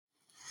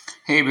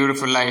Hey,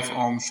 beautiful life.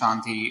 Om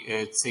Shanti.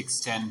 It's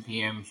 6:10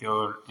 p.m.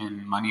 here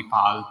in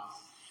Manipal.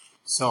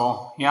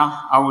 So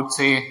yeah, I would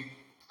say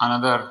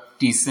another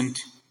decent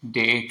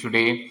day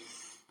today.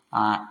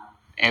 Uh,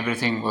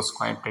 Everything was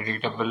quite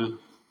predictable,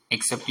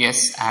 except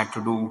yes, I had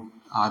to do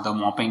the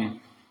mopping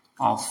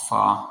of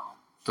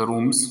the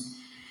rooms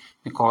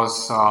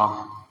because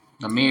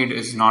the maid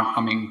is not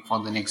coming for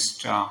the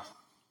next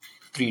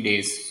 3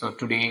 days. So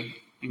today,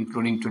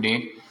 including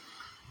today,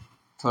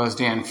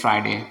 Thursday and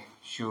Friday.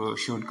 She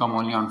would come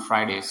only on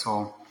Friday,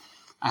 so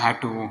I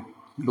had to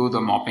do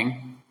the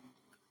mopping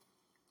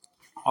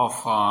of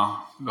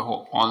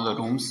all the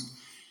rooms.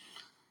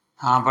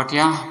 But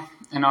yeah,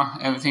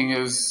 everything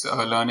is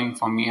learning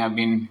for me.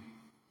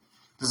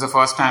 This is the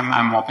first time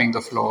I'm mopping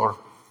the floor.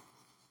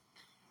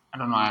 I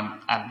don't know.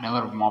 I've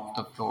never mopped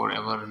the floor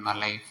ever in my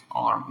life,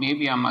 or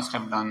maybe I must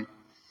have done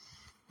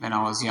when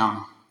I was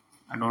young.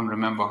 I don't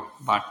remember,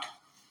 but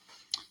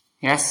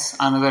yes,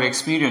 another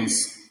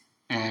experience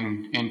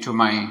and into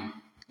my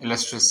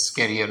illustrious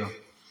career.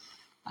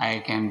 I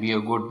can be a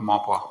good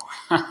mopper.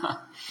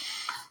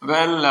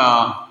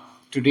 Well,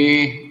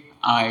 today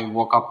I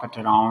woke up at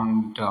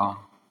around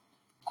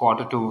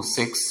quarter to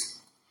 6.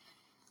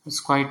 It's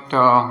quite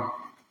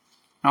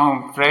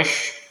fresh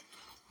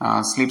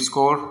sleep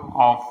score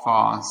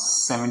of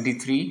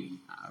 73,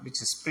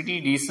 which is pretty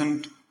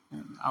decent,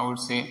 I would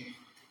say,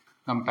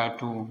 compared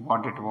to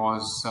what it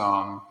was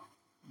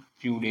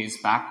few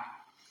days back.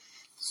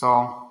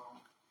 So,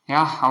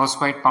 yeah, I was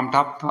quite pumped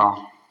up.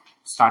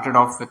 Started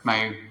off with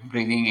my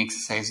breathing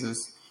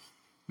exercises,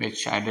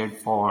 which I did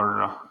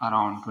for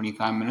around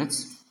 25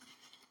 minutes.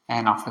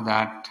 And after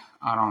that,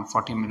 around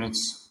 40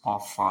 minutes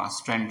of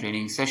strength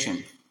training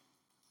session.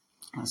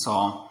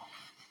 So,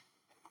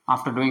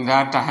 after doing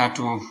that, I had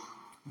to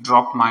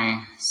drop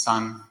my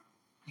son.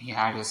 He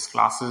had his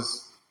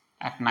classes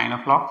at 9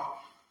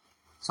 o'clock.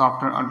 So,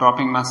 after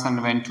dropping my son,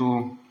 I went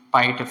to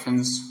Pi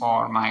Tiffins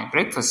for my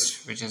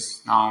breakfast, which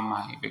is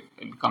now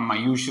become my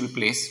usual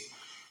place.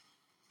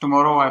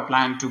 Tomorrow I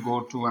plan to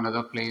go to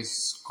another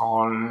place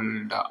called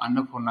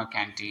Annapurna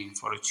Canteen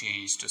for a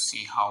change to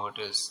see how it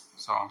is.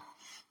 So,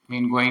 I've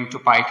been going to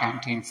Pi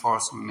Canteen for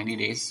so many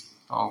days.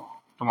 So,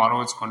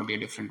 tomorrow it's going to be a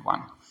different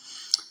one.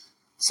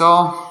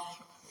 So,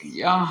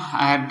 yeah,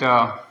 I had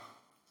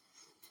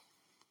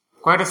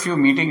quite a few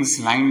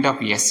meetings lined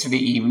up yesterday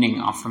evening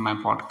after my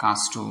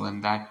podcast too,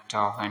 and that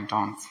went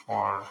on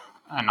for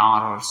an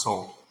hour or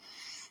so.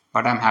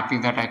 But I'm happy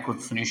that I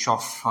could finish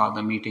off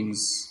the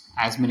meetings,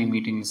 as many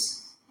meetings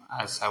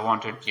as I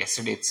wanted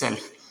yesterday itself.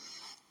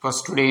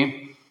 Because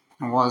today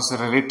was a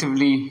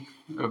relatively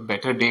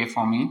better day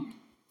for me.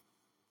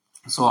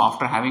 So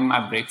after having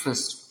my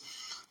breakfast,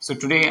 so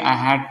today I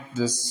had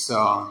this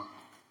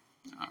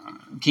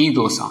ghee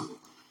dosa.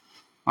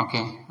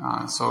 Okay,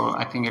 so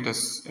I think it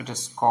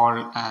is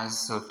called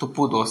as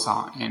tuppu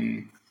dosa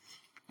in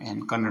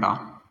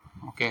Kannada.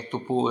 Okay,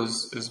 tuppu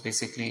is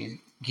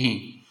basically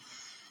ghee.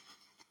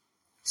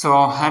 So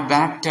I had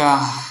that,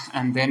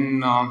 and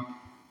then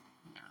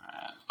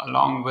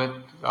along with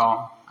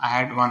I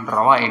had one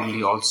rava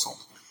idli also,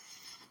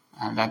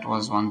 and that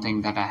was one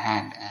thing that I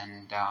had,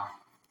 and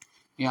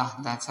yeah,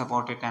 that's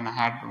about it. And I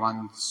had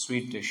one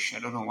sweet dish. I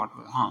don't know what.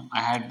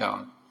 I had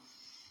a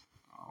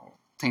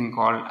thing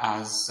called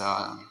as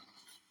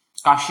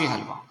kashi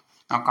halwa.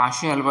 Now,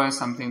 kashi halwa is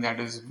something that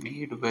is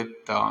made with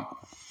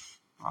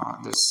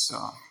this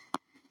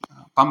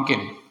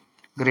pumpkin,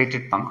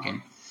 grated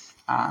pumpkin.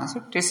 So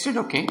it tasted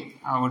okay,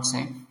 I would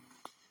say.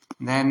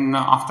 Then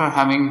after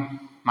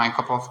having my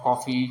cup of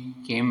coffee,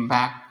 came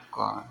back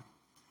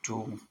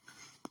to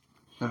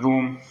the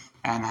room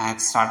and I had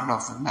started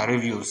off with my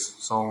reviews.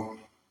 So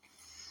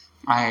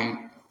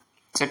I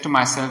said to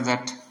myself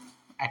that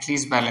at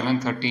least by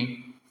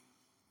 11:30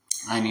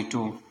 I need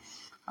to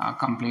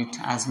complete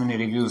as many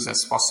reviews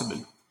as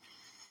possible.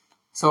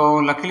 So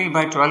luckily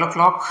by 12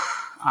 o'clock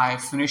I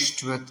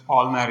finished with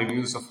all my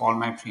reviews of all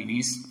my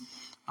trainees.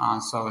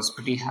 So I was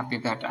pretty happy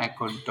that I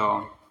could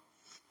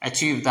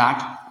achieve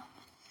that.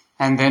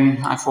 And then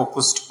I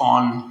focused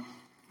on,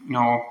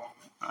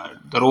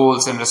 the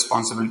roles and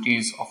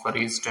responsibilities of a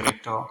race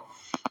director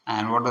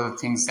and what are the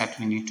things that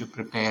we need to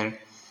prepare.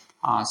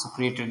 So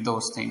created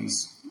those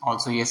things.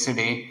 Also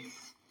yesterday,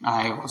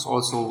 I was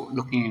also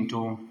looking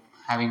into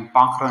having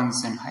park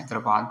runs in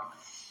Hyderabad.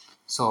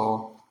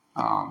 So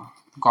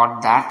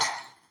got that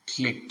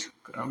clicked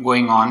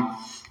going on.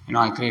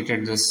 I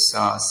created this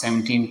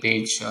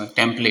 17-page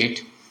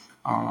template,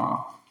 uh,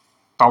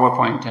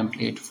 PowerPoint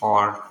template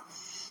for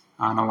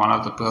one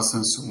of the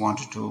persons who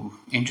wanted to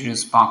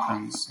introduce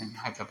parkruns in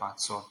Hyderabad.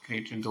 So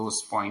created those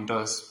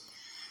pointers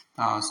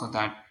so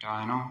that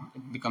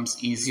it becomes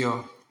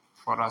easier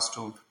for us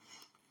to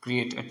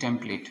create a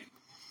template.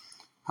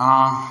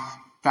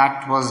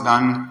 That was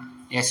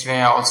done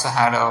yesterday. I also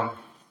had a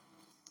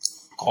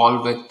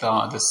call with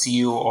the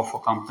CEO of a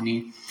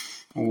company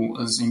who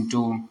is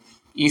into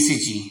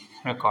ECG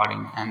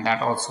recording, and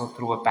that also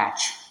through a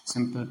patch,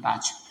 simple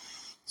patch.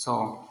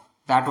 So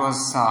that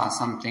was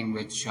something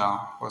which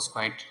was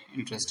quite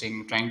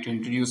interesting, trying to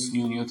introduce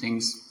new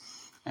things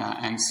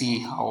and see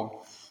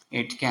how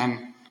it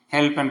can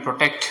help and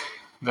protect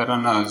the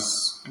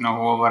runners,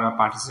 whoever are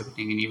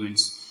participating in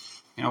events.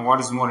 What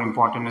is more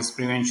important is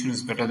prevention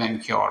is better than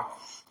cure,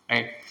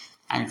 right?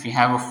 And if you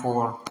have a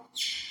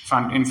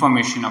forefront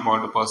information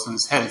about the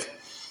person's health,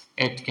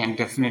 it can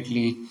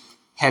definitely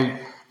help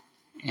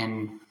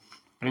in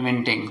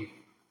preventing,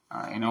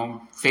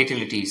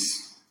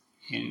 fatalities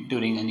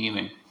during an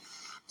event.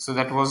 So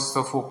that was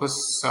the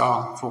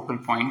focal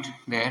point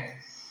there.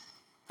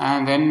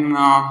 And then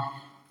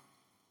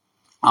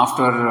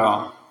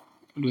after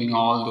doing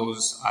all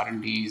those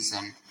R&Ds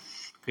and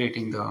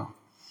creating the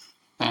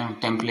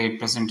template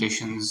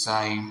presentations,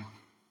 I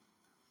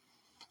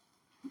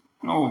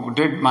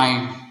did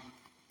my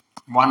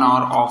 1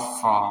 hour of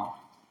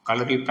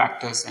Kalari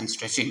practice and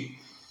stretching.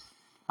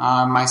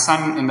 My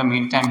son, in the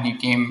meantime, he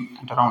came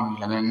at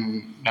around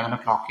 11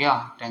 o'clock.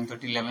 Yeah,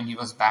 10:30, 11. He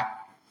was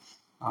back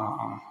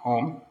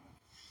home,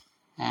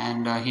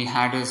 and he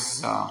had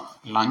his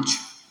lunch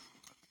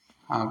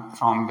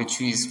from which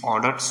he's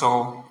ordered.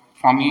 So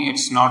for me,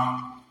 it's not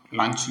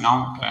lunch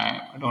now.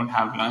 I don't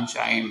have lunch.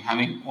 I am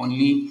having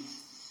only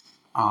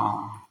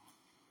uh,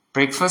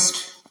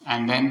 breakfast,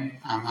 and then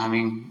I'm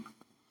having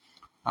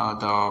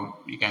the,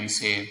 you can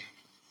say,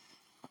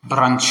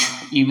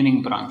 brunch,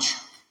 evening brunch.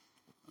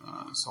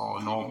 So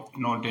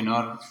no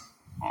dinner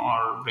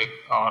or break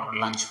or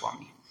lunch for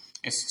me.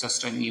 It's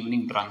just an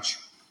evening brunch.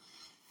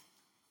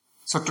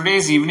 So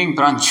today's evening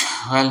brunch,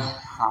 well,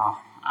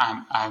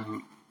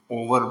 I'm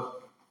over.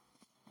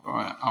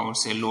 I would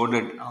say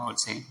loaded. I would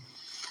say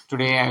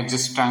today I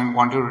just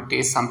wanted to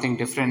taste something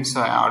different,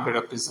 so I ordered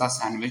a pizza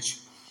sandwich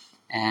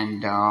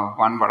and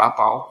one vada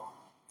pav,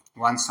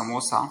 one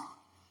samosa,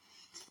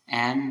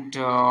 and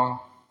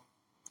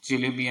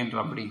jalebi and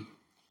rabdi.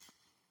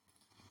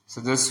 So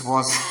this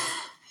was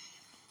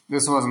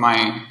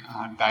my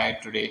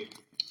diet today.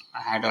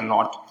 I had a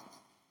lot,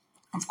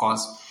 of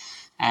course,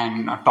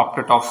 and topped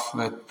it off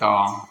with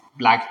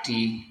black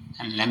tea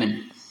and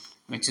lemon,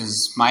 which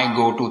is my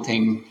go-to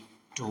thing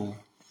to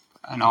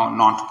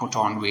not put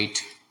on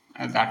weight.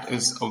 That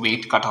is a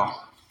weight cutter.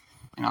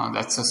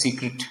 That's a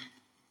secret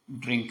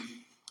drink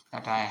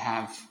that I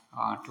have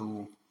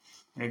to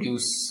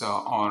reduce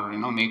or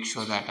make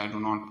sure that I do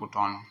not put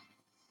on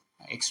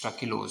extra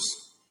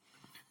kilos.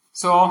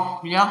 So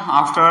yeah,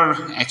 after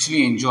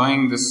actually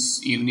enjoying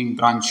this evening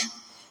brunch,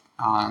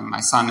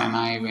 my son and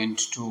I went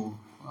to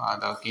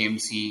the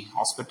KMC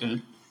hospital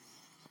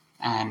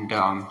and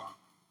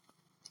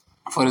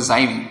for his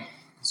IV.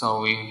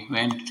 So we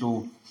went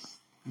to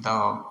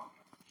the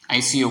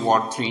ICU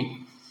ward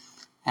 3.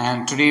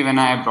 And today, when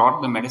I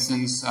brought the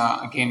medicines,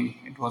 again,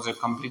 it was a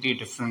completely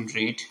different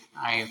rate.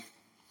 I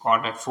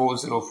got at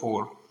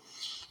 404.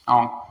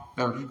 Now,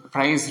 the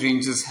price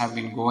ranges have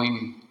been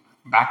going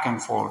back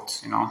and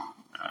forth. I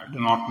do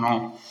not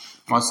know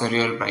what's the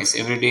real price.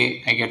 Every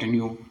day, I get a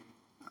new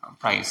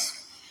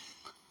price.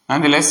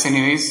 Nonetheless,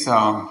 anyways,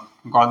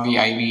 got the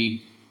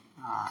IV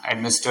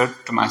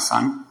administered to my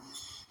son,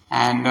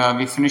 and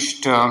we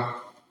finished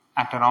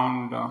at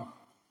around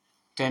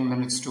 10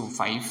 minutes to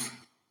 5.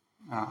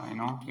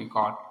 We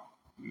got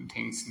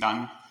things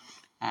done,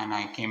 and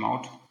I came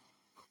out.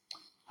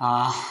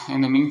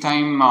 In the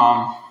meantime,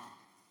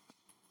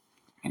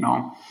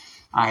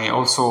 I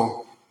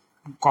also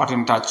got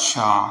in touch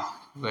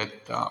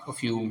with a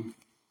few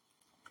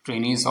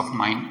trainees of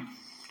mine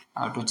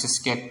to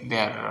just get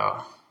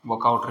their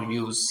workout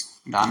reviews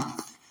done.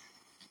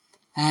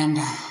 And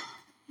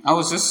I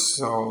was just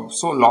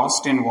so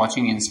lost in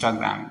watching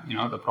Instagram.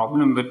 The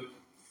problem with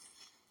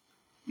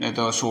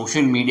the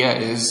social media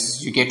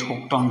is you get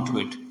hooked onto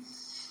it.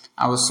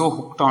 I was so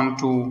hooked on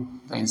to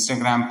the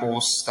Instagram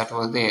posts that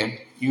were there.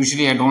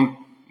 Usually I don't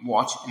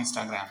watch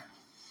Instagram,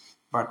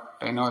 but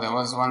there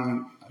was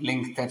one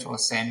link that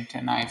was sent,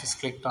 and I just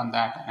clicked on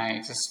that, and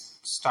I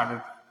just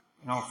started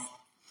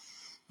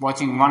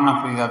watching one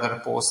after the other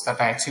posts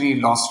that I actually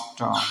lost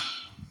the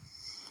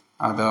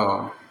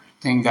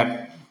thing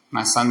that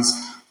my son's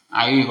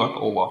eye got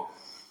over.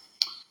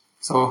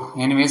 So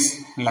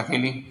anyways,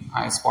 luckily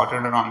I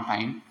spotted it on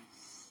time,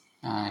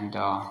 and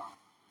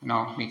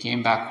we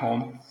came back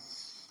home.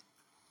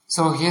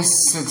 So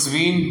yes, it's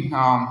been,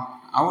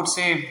 I would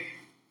say,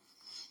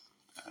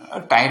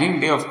 a tiring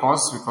day, of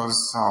course,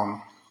 because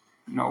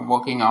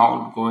working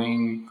out,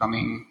 going,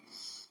 coming,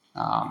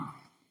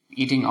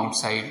 eating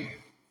outside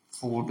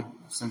food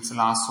since the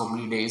last so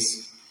many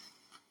days.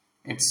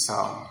 It's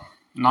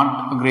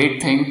not a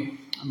great thing,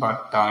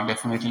 but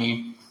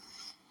definitely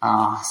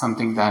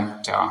something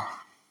that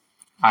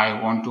I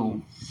want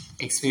to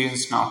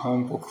experience now.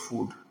 Home cooked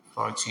food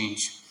for a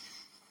change.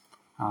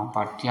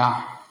 But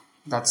yeah,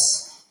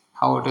 that's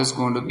how it is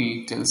going to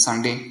be till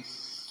Sunday.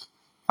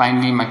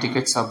 Finally, my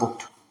tickets are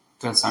booked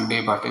till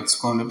Sunday, but it's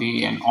going to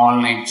be an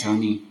all-night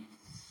journey.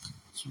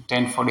 So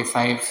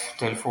 10:45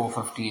 till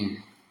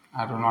 4:15.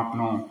 I do not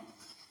know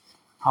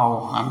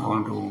how I'm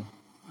going to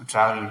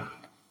travel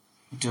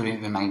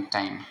during the night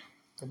time.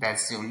 So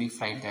that's the only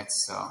flight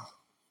that's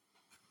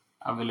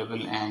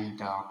available and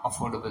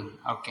affordable.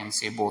 I can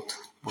say both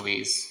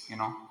ways.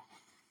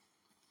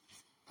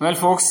 Well,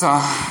 folks,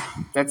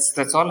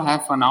 that's all I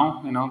have for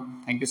now.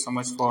 Thank you so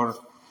much for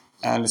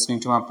listening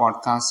to my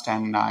podcast,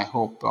 and I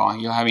hope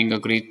you're having a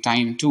great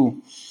time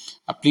too.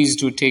 Please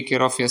do take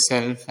care of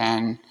yourself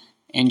and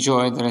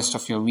enjoy the rest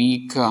of your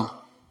week.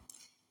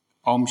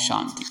 Om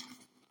Shanti.